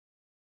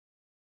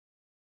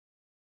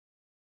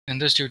In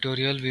this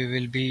tutorial, we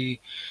will be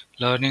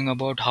learning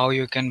about how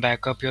you can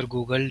back up your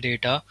Google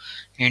data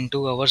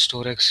into our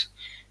StorX.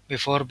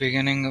 Before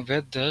beginning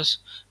with this,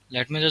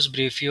 let me just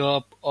brief you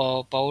up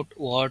about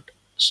what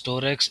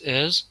StorX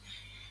is.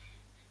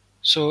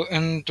 So,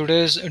 in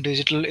today's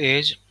digital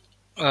age,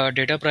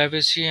 data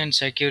privacy and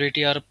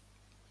security are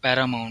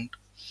paramount,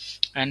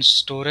 and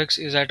StorX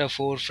is at the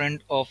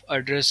forefront of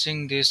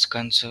addressing this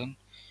concern.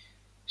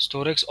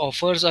 StorX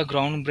offers a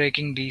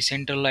groundbreaking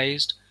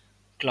decentralized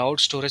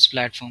cloud storage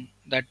platform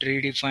that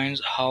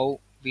redefines how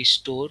we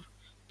store,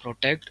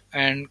 protect,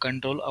 and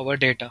control our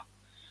data.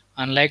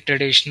 Unlike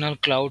traditional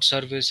cloud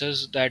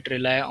services that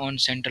rely on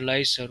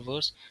centralized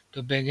servers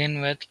to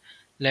begin with,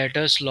 let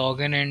us log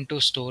in into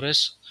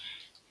StorX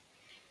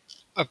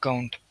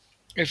account.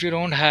 If you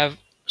don't have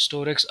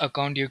StorX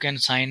account, you can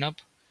sign up.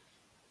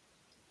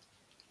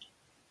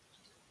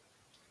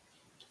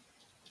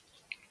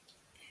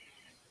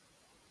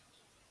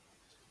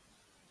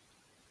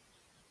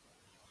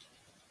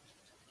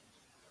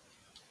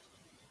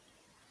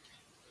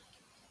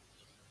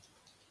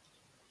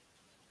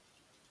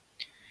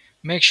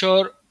 Make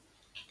sure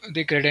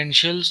the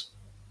credentials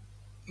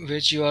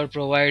which you are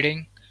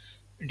providing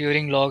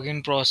during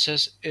login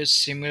process is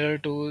similar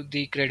to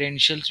the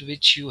credentials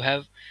which you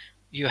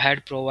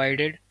had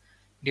provided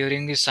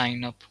during the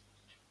sign up.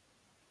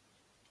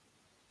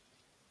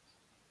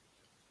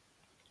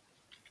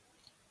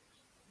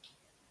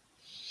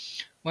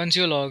 Once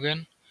you log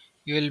in,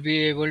 you will be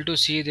able to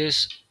see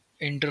this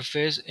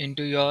interface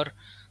into your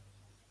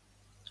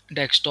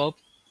desktop.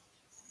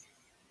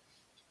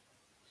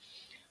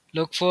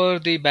 Look for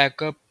the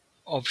backup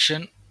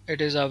option. It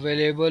is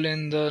available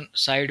in the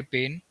side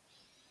pane.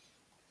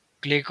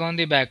 Click on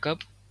the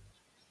backup.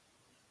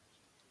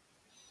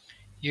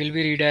 You will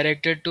be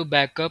redirected to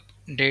backup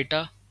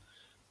data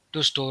to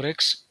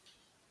StorX.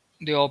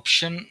 The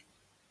option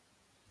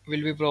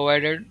will be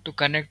provided to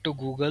connect to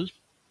Google.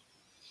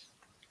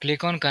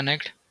 Click on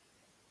connect.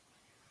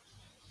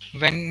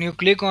 When you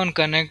click on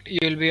connect, you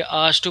will be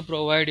asked to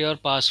provide your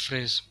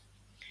passphrase.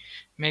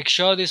 Make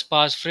sure this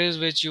passphrase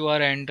which you are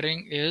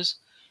entering is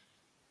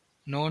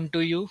known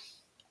to you.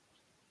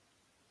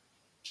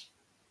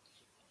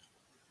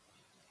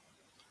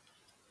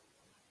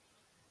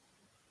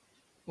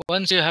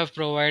 Once you have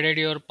provided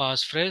your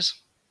passphrase,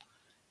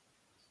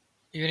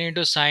 you need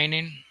to sign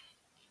in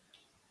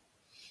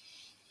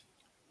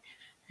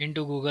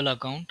into Google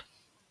account.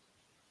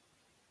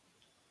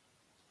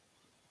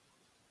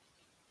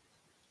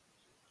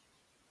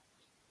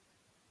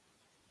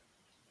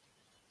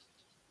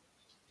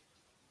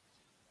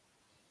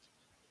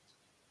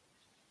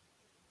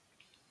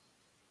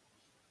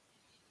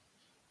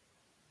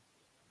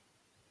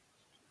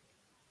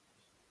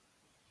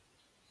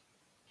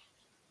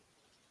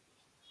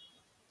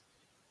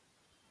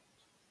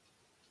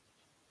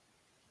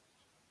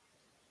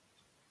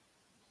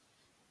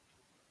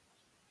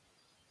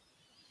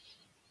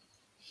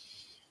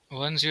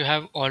 Once you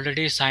have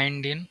already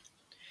signed in,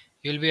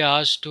 you will be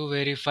asked to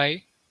verify.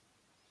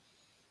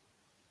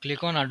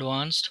 Click on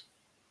advanced.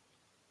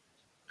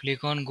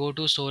 Click on go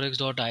to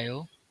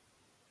storx.io.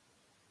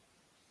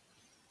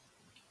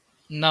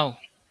 Now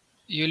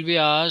you will be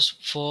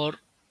asked for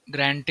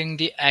granting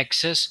the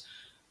access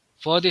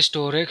for the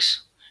StorX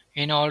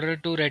in order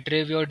to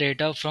retrieve your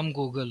data from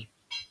Google.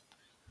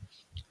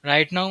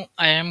 Right now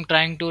I am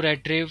trying to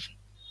retrieve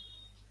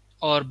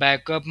or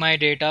back up my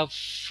data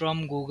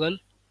from Google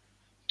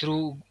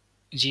through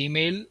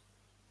Gmail,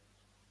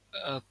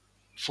 uh,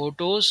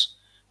 Photos,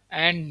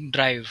 and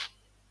Drive.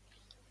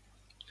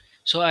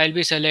 So I'll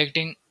be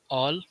selecting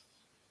all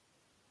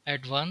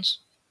at once.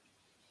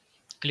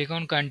 Click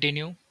on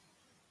continue.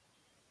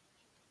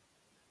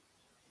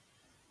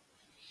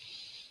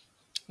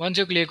 Once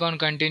you click on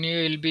continue,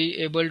 you'll be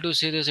able to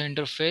see this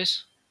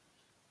interface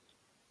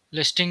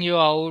listing you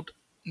out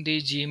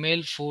the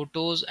Gmail,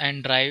 Photos,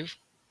 and Drive.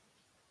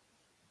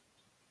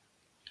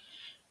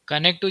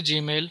 Connect to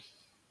Gmail.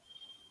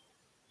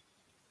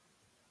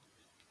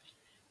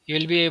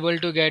 You'll be able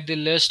to get the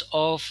list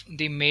of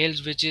the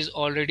mails which is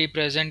already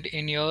present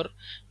in your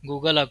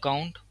Google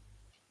account.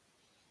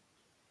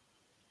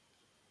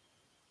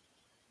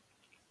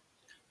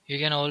 You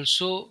can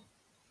also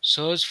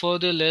search for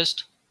the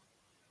list,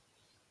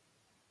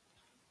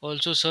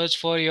 also search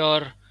for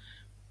your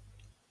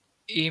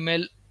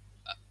email.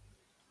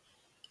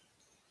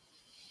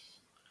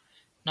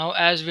 Now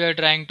as we are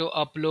trying to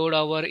upload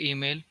our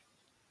email,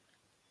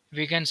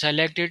 we can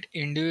select it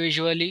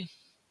individually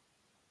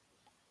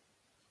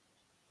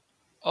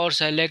or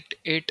select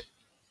it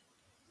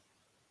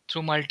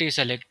through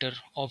multi-selector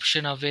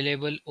option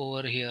available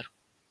over here.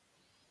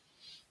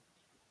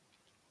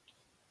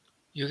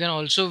 You can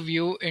also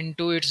view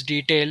into its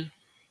detail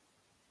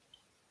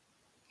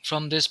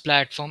from this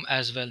platform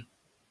as well.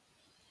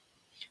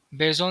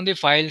 Based on the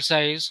file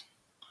size,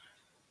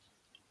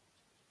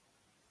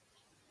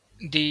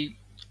 the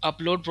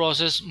upload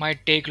process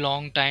might take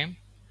long time,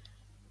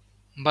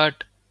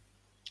 but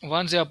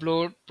once the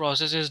upload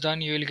process is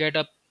done, you will get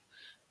a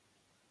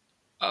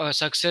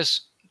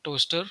success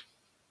toaster.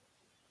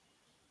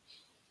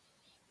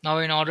 Now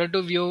in order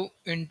to view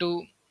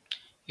into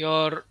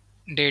your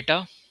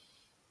data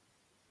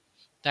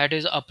that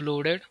is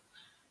uploaded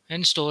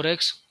in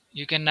StorX,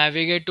 you can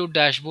navigate to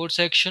dashboard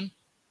section.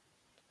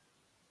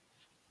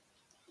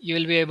 You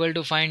will be able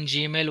to find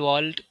Gmail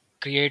vault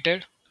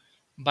created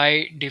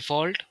by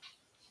default.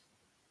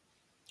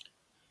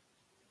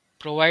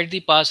 Provide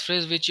the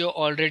passphrase which you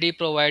already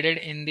provided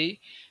in the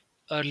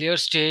earlier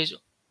stage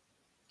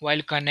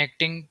while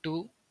connecting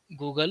to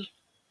Google.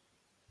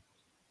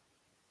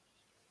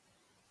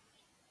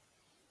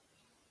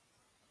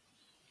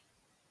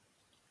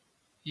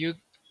 You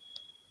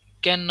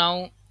can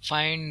now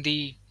find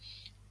the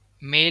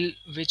mail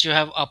which you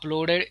have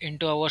uploaded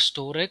into our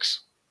StorX.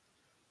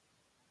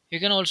 You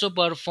can also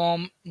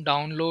perform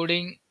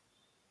downloading,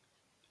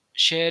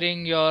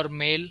 sharing your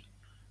mail,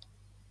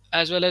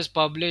 as well as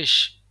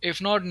publish. If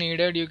not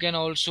needed, you can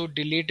also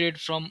delete it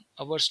from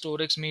our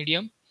StorX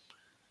medium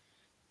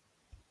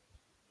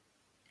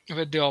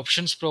with the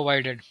options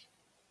provided.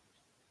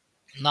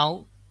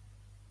 Now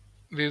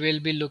we will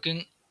be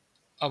looking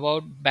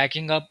about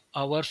backing up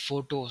our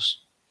photos.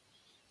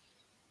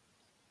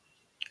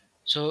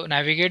 So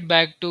navigate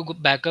back to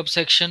backup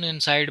section in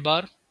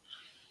sidebar.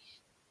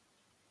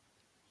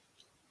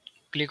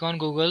 Click on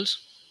Google's.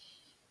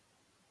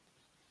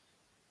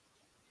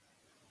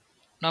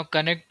 Now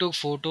connect to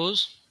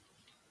photos.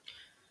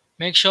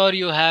 Make sure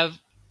you have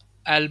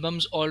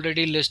albums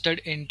already listed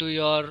into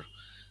your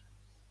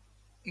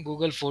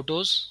Google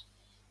Photos.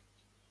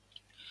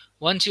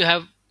 Once you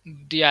have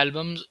the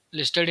albums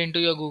listed into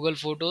your Google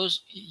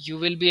Photos, you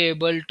will be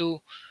able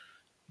to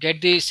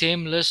get the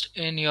same list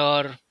in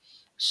your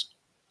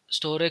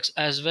StorX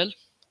as well.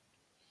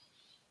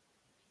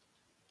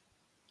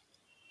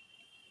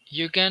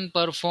 You can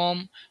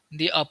perform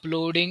the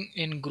uploading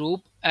in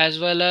group as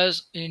well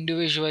as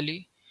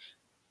individually.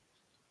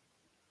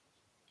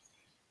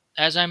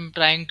 As I'm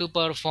trying to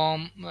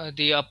perform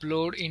the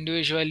upload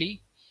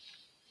individually,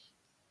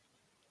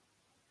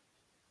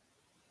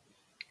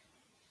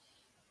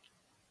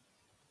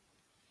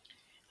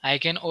 I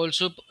can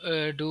also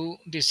do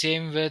the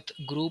same with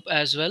group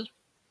as well.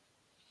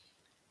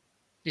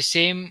 The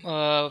same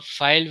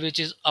file which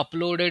is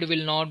uploaded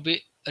will not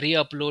be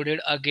re-uploaded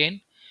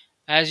again.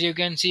 As you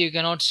can see, you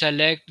cannot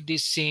select the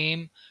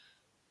same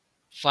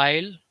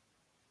file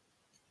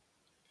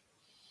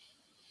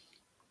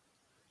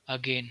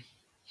again.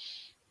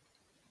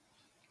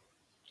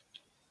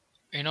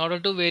 In order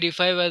to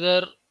verify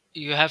whether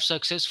you have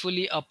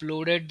successfully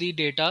uploaded the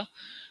data,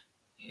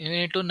 you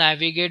need to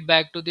navigate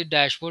back to the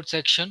dashboard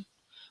section,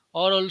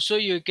 or also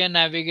you can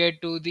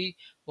navigate to the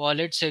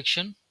wallet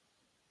section.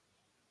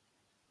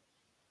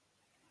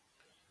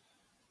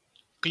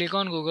 Click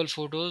on Google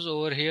Photos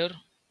over here,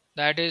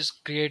 that is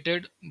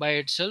created by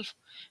itself.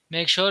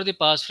 Make sure the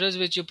passphrase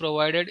which you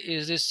provided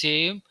is the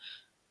same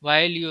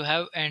while you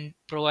have and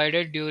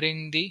provided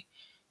during the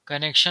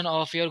connection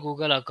of your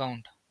Google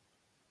account.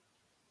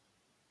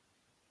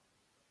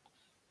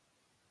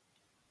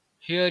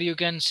 Here you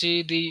can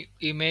see the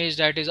image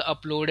that is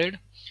uploaded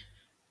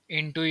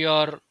into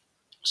your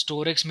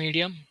StorX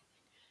medium.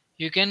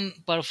 You can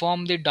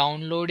perform the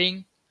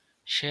downloading,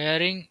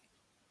 sharing,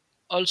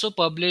 also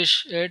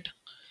publish it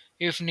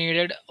if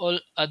needed, or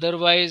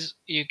otherwise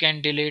you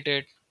can delete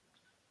it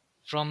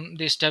from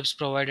the steps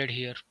provided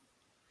here.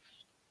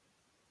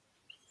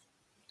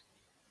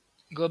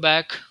 Go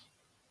back.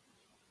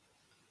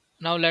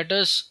 Now let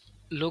us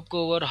look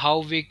over how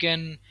we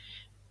can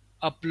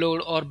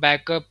upload or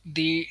backup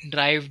the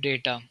drive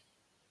data.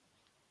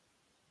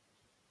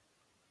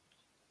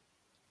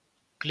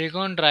 Click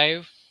on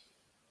drive.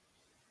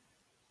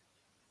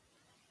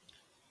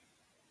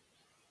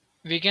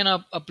 We can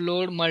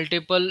upload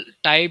multiple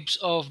types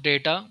of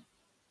data.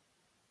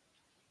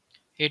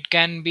 It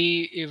can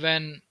be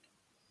even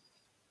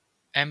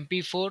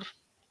MP4,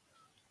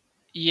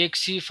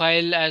 exe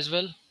file as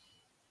well,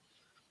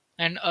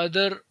 and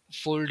other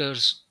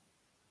folders.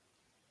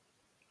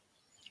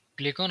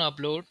 Click on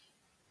upload.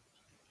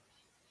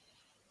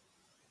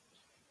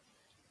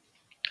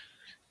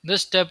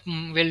 This step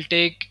will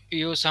take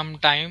you some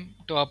time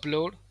to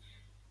upload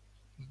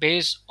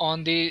based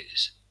on the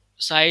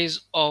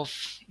size of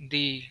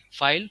the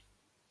file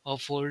or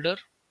folder.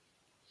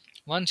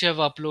 Once you have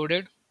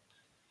uploaded,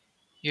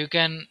 you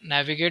can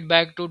navigate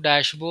back to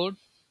dashboard,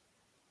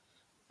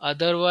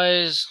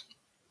 otherwise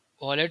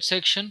wallet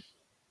section.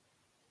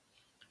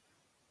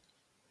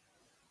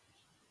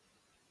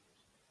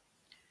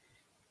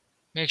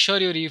 Make sure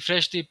you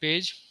refresh the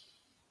page.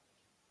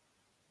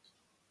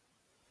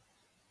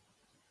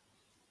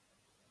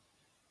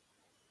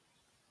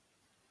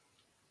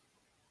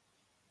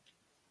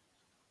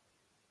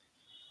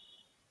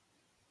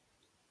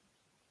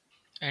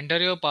 Enter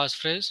your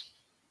passphrase.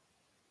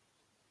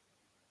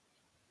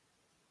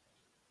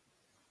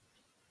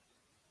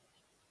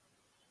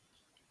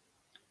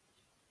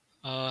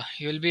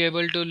 You will be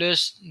able to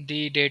list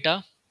the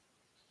data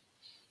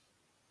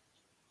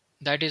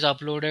that is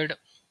uploaded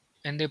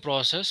in the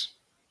process.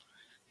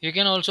 You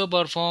can also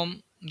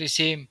perform the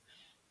same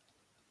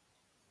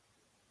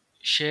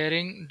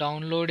sharing,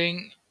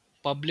 downloading,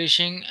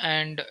 publishing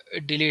and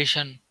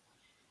deletion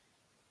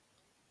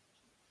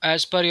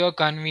as per your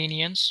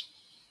convenience.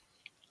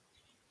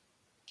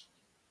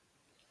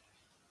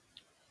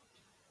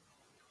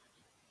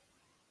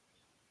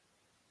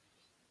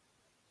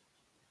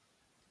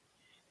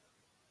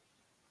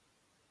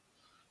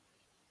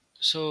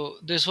 So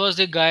this was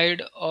the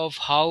guide of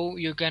how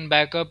you can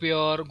back up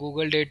your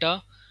Google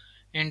data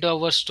into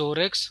our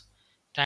StorX.